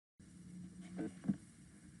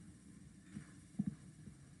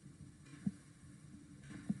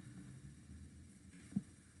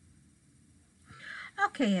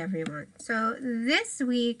Okay, everyone. So this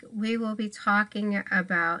week we will be talking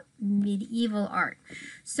about medieval art.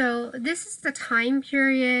 So this is the time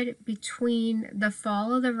period between the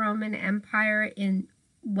fall of the Roman Empire in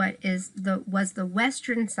what was the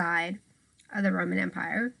western side of the Roman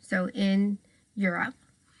Empire, so in Europe,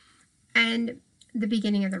 and the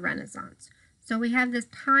beginning of the Renaissance. So we have this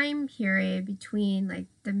time period between like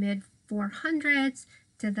the mid 400s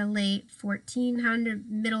to the late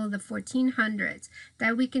middle of the 1400s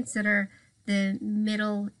that we consider the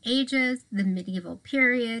Middle Ages, the medieval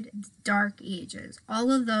period, Dark Ages.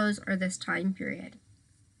 All of those are this time period.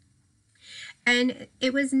 And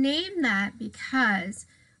it was named that because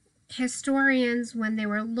historians, when they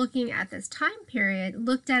were looking at this time period,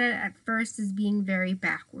 looked at it at first as being very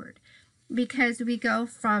backward, because we go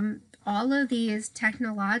from all of these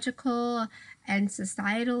technological and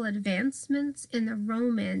societal advancements in the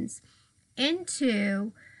Romans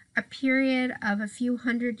into a period of a few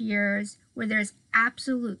hundred years where there's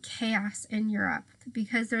absolute chaos in Europe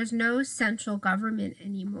because there's no central government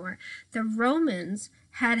anymore. The Romans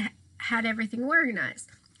had everything organized.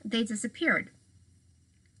 They disappeared.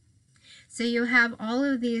 So you have all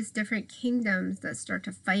of these different kingdoms that start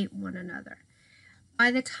to fight one another.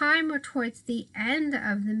 By the time we're towards the end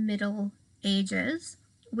of the Middle Ages,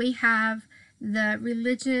 we have the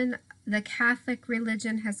religion, the Catholic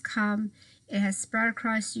religion has come, it has spread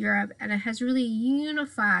across Europe, and it has really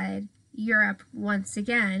unified Europe once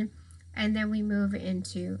again, and then we move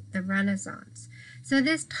into the Renaissance. So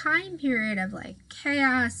this time period of like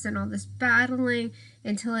chaos and all this battling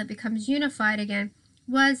until it becomes unified again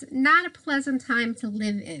was not a pleasant time to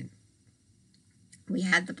live in. We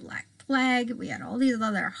had the Black Plague, we had all these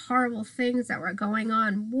other horrible things that were going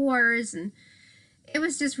on, wars, and it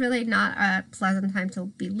was just really not a pleasant time to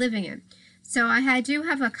be living in. So I do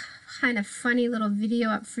have a kind of funny little video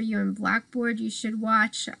up for you in Blackboard you should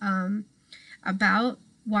watch about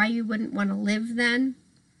why you wouldn't want to live then,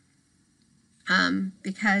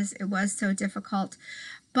 because it was so difficult.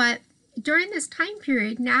 But during this time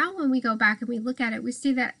period, now when we go back and we look at it, we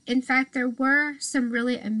see that, in fact, there were some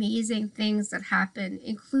really amazing things that happened,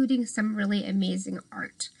 including some really amazing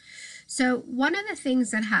art. So one of the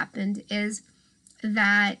things that happened is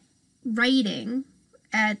that writing,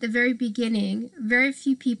 at the very beginning, very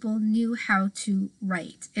few people knew how to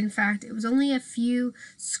write. In fact, it was only a few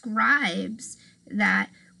scribes that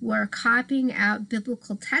were copying out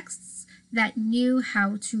biblical texts that knew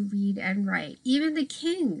how to read and write. Even the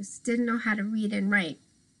kings didn't know how to read and write.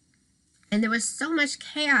 And there was so much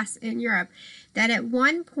chaos in Europe that at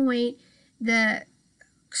one point the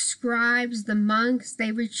scribes, the monks,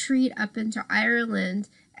 they retreat up into Ireland,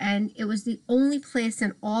 and it was the only place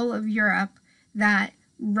in all of Europe that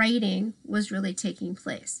writing was really taking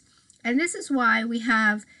place. And this is why we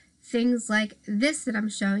have things like this that I'm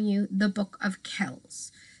showing you, the Book of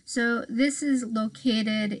Kells. So this is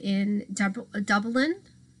located in Dublin,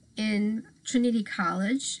 in Trinity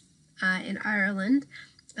College in Ireland.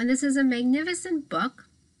 And this is a magnificent book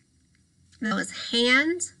that was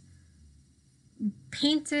hand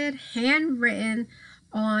painted, handwritten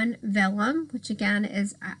on vellum, which again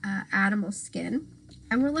is animal skin.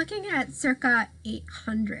 And we're looking at circa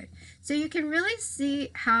 800. So you can really see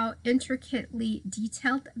how intricately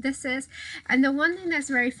detailed this is. And the one thing that's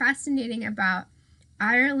very fascinating about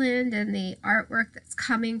Ireland and the artwork that's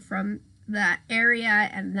coming from that area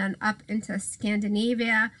and then up into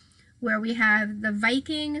Scandinavia, where we have the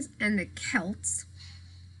Vikings and the Celts.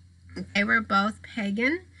 They were both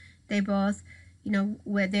pagan. They both,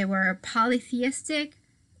 where they were polytheistic,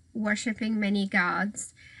 worshiping many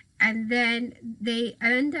gods. And then they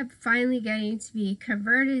end up finally getting to be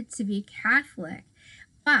converted to be Catholic.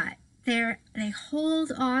 But they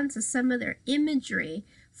hold on to some of their imagery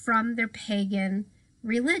from their pagan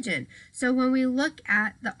religion. So when we look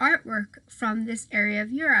at the artwork from this area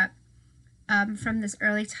of Europe, from this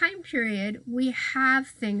early time period, we have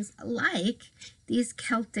things like these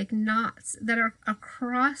Celtic knots that are a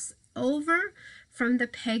crossover from the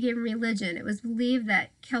pagan religion. It was believed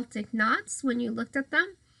that Celtic knots, when you looked at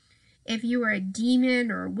them, if you were a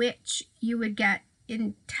demon or a witch, you would get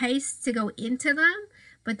enticed to go into them,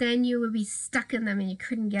 but then you would be stuck in them and you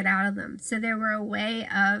couldn't get out of them. So they were a way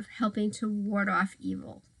of helping to ward off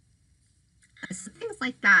evil. So things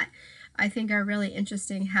like that, I think, are really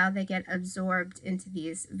interesting, how they get absorbed into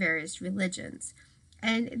these various religions.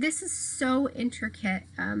 And this is so intricate,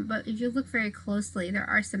 but if you look very closely, there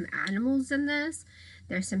are some animals in this.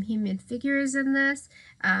 There's some human figures in this,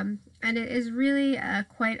 and it is really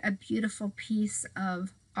quite a beautiful piece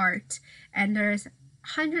of art. And there's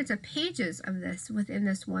hundreds of pages of this within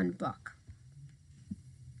this one book.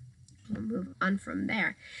 we'll move on from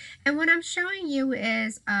there. And what I'm showing you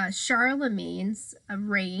is Charlemagne's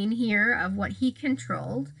reign here of what he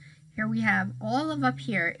controlled. Here we have all of up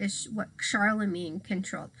here is what Charlemagne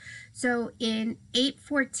controlled. So in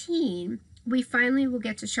 814, we finally will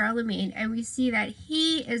get to Charlemagne, and we see that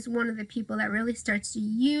he is one of the people that really starts to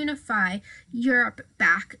unify Europe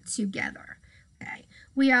back together. Okay.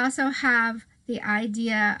 We also have the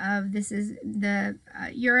idea of this is the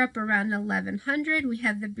Europe around 1100. We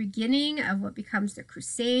have the beginning of what becomes the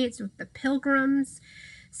Crusades with the Pilgrims.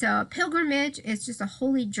 So a pilgrimage is just a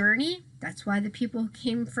holy journey. That's why the people who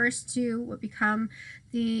came first to what becomes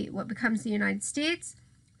the United States,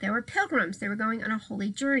 they were pilgrims. They were going on a holy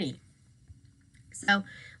journey. So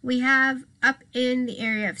we have up in the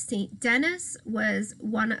area of St. Denis was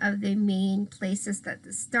one of the main places that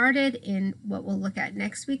this started in what we'll look at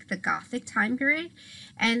next week, the Gothic time period.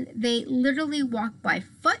 And they literally walked by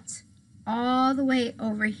foot all the way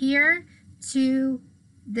over here to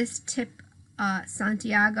this tip,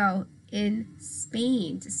 Santiago in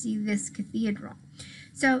Spain, to see this cathedral.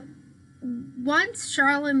 So once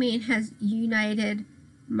Charlemagne has united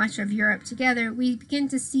much of Europe together, we begin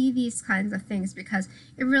to see these kinds of things because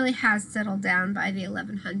it really has settled down by the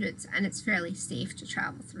 1100s and it's fairly safe to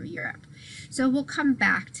travel through Europe. So we'll come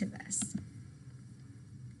back to this.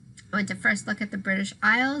 I want to first look at the British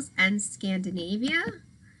Isles and Scandinavia.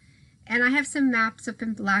 And I have some maps up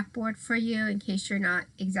in Blackboard for you in case you're not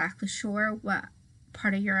exactly sure what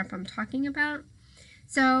part of Europe I'm talking about.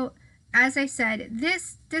 So as I said,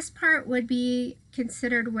 this part would be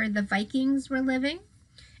considered where the Vikings were living.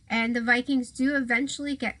 And the Vikings do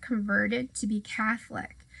eventually get converted to be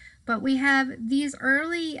Catholic. But we have these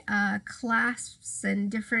early clasps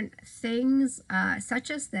and different things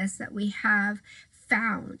such as this that we have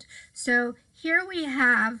found. So here we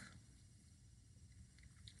have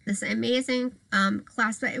this amazing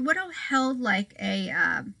clasp. It would have held like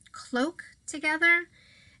a cloak together.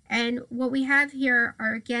 And what we have here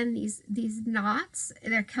are, again, these knots.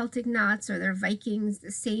 They're Celtic knots or they're Vikings,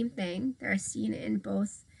 the same thing. They're seen in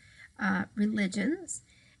both religions.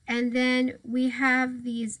 And then we have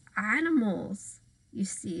these animals. You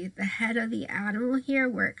see the head of the animal here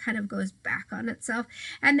where it kind of goes back on itself.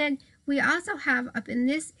 And then we also have up in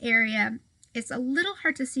this area, it's a little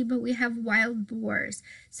hard to see, but we have wild boars.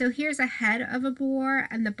 So here's a head of a boar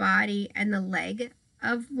and the body and the leg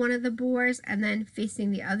of one of the boars, and then facing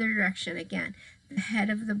the other direction again, the head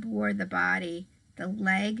of the boar, the body, the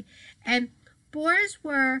leg. And boars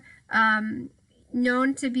were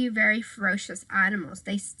known to be very ferocious animals.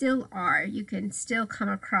 They still are. You can still come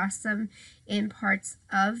across them in parts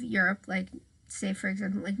of Europe, like, say, for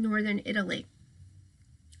example, like northern Italy.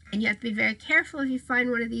 And you have to be very careful if you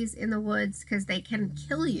find one of these in the woods because they can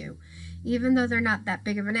kill you. Even though they're not that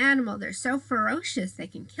big of an animal, they're so ferocious they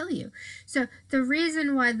can kill you. So the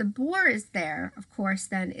reason why the boar is there, of course,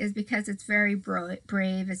 then, is because it's very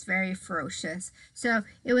brave, it's very ferocious. So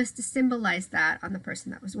it was to symbolize that on the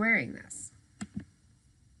person that was wearing this,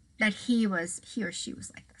 that he or she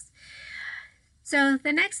was like this. So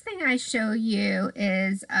the next thing I show you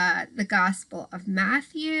is the Gospel of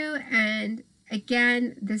Matthew. And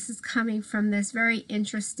again, this is coming from this very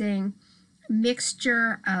interesting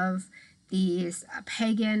mixture of these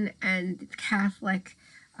pagan and Catholic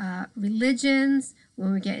religions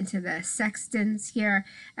when we get into the sextons here.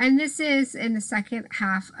 And this is in the second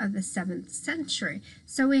half of the 7th century.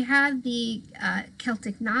 So we have the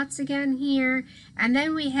Celtic knots again here, and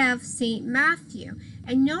then we have St. Matthew.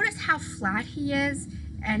 And notice how flat he is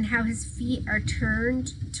and how his feet are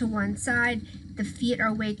turned to one side. The feet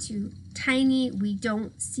are way too tiny. We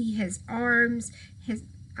don't see his arms.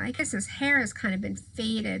 I guess his hair has kind of been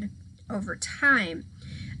faded over time.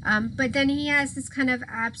 But then he has this kind of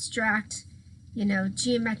abstract,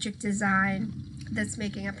 geometric design that's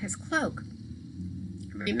making up his cloak.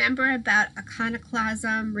 Remember about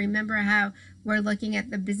iconoclasm. Remember how we're looking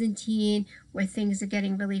at the Byzantine where things are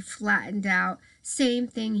getting really flattened out. Same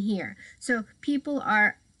thing here. So people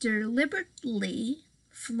are deliberately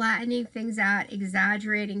flattening things out,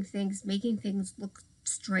 exaggerating things, making things look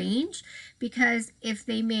strange, because if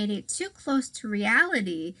they made it too close to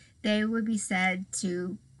reality, they would be said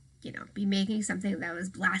to, be making something that was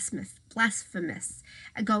blasphemous,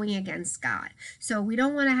 going against God. So we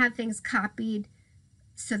don't want to have things copied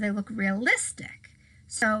so they look realistic.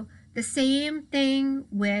 So the same thing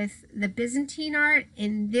with the Byzantine art.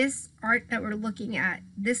 In this art that we're looking at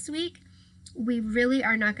this week, we really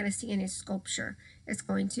are not going to see any sculpture. It's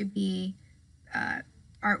going to be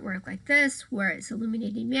artwork like this, where it's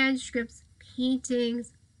illuminated manuscripts,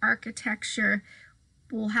 paintings, architecture.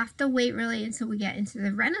 We'll have to wait really until we get into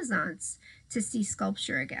the Renaissance to see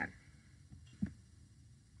sculpture again.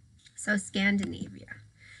 So Scandinavia.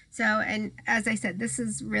 So, and as I said, this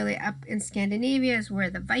is really up in Scandinavia is where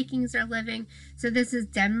the Vikings are living. So this is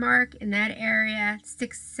Denmark in that area,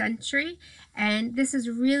 6th century. And this is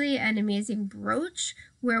really an amazing brooch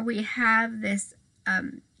where we have this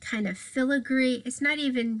kind of filigree. It's not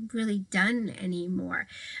even really done anymore,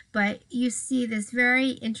 but you see this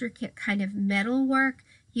very intricate kind of metal work.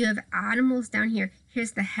 You have animals down here.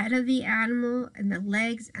 Here's the head of the animal and the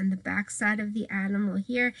legs and the backside of the animal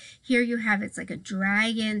here. Here you have, it's like a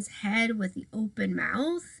dragon's head with the open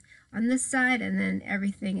mouth on this side, and then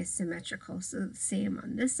everything is symmetrical, so the same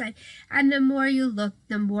on this side. And the more you look,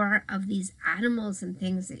 the more of these animals and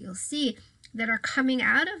things that you'll see that are coming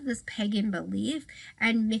out of this pagan belief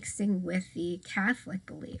and mixing with the Catholic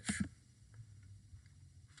belief.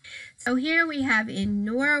 So here we have in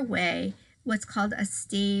Norway what's called a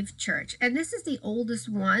stave church. And this is the oldest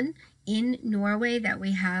one in Norway that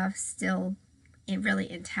we have still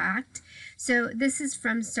really intact. So this is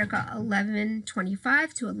from circa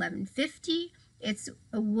 1125 to 1150. It's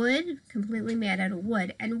a wood, completely made out of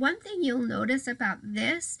wood. And one thing you'll notice about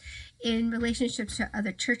this in relationship to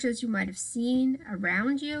other churches you might have seen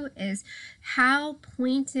around you is how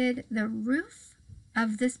pointed the roof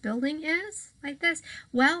of this building is, like this.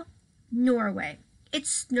 Well, Norway. It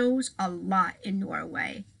snows a lot in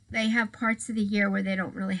Norway. They have parts of the year where they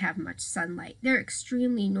don't really have much sunlight. They're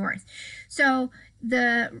extremely north. So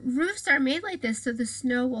the roofs are made like this so the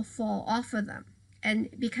snow will fall off of them. And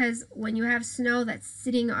because when you have snow that's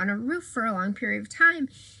sitting on a roof for a long period of time,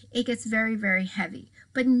 it gets very, very heavy.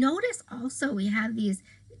 But notice also we have these,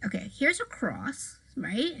 okay, here's a cross,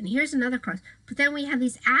 right? And here's another cross. But then we have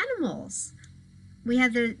these animals. We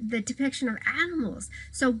have the depiction of animals.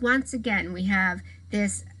 So once again, we have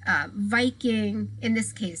this Viking, in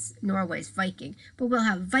this case, Norway's Viking, but we'll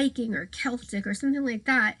have Viking or Celtic or something like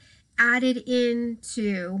that added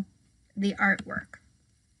into the artwork.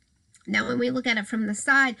 Now, when we look at it from the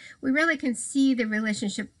side, we really can see the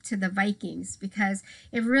relationship to the Vikings because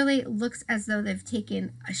it really looks as though they've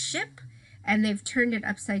taken a ship and they've turned it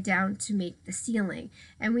upside down to make the ceiling.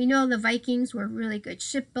 And we know the Vikings were really good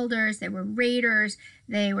shipbuilders. They were raiders.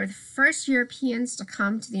 They were the first Europeans to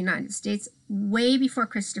come to the United States way before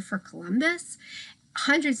Christopher Columbus,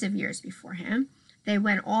 hundreds of years before him. They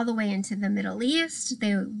went all the way into the Middle East.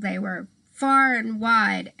 They were far and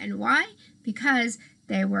wide. And why? Because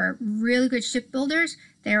they were really good shipbuilders.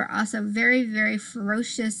 They were also very, very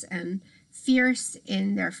ferocious and fierce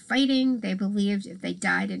in their fighting. They believed if they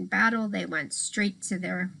died in battle, they went straight to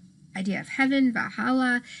their idea of heaven,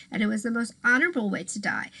 Valhalla, and it was the most honorable way to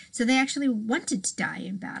die. So they actually wanted to die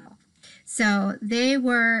in battle. So they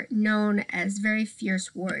were known as very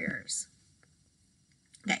fierce warriors.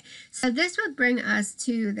 Okay, so this would bring us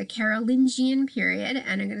to the Carolingian period,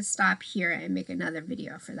 and I'm going to stop here and make another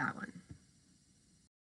video for that one.